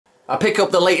I pick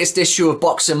up the latest issue of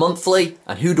Boxing Monthly,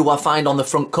 and who do I find on the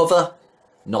front cover?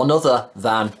 None other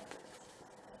than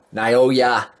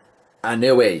Naoya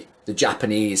Inoue, the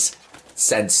Japanese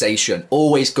sensation.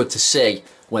 Always good to see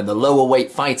when the lower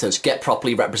weight fighters get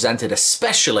properly represented,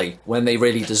 especially when they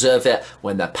really deserve it,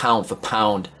 when they're pound for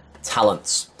pound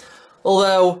talents.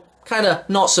 Although, kind of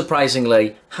not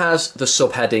surprisingly, has the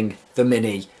subheading The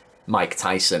Mini Mike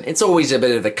Tyson. It's always a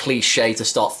bit of a cliche to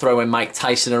start throwing Mike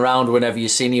Tyson around whenever you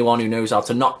see anyone who knows how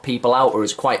to knock people out or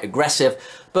is quite aggressive,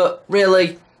 but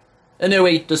really,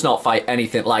 Inoue does not fight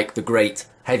anything like the great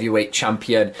heavyweight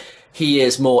champion. He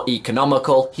is more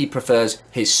economical, he prefers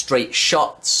his straight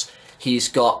shots, he's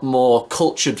got more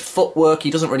cultured footwork,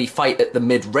 he doesn't really fight at the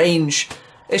mid-range.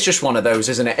 It's just one of those,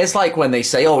 isn't it? It's like when they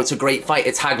say, oh, it's a great fight,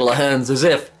 it's Hagler Hearns, as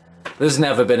if there's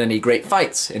never been any great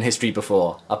fights in history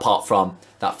before, apart from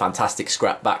that fantastic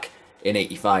scrap back in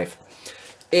 '85.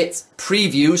 It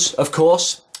previews, of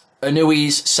course,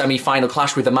 Inoue's semi-final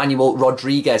clash with Emmanuel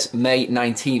Rodriguez May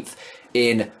 19th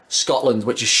in Scotland,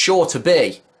 which is sure to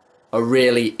be a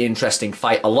really interesting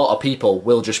fight. A lot of people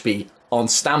will just be on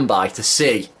standby to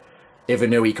see if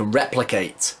Inoue can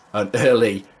replicate an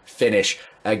early finish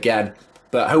again.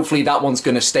 But hopefully that one's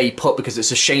going to stay put, because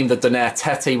it's a shame the Donaire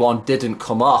Tete one didn't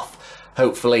come off.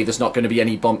 Hopefully there's not going to be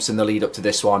any bumps in the lead up to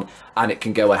this one and it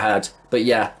can go ahead. But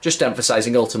yeah, just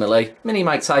emphasising ultimately, Mini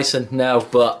Mike Tyson, no,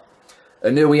 but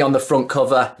Inoue on the front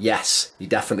cover, yes, he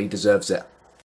definitely deserves it.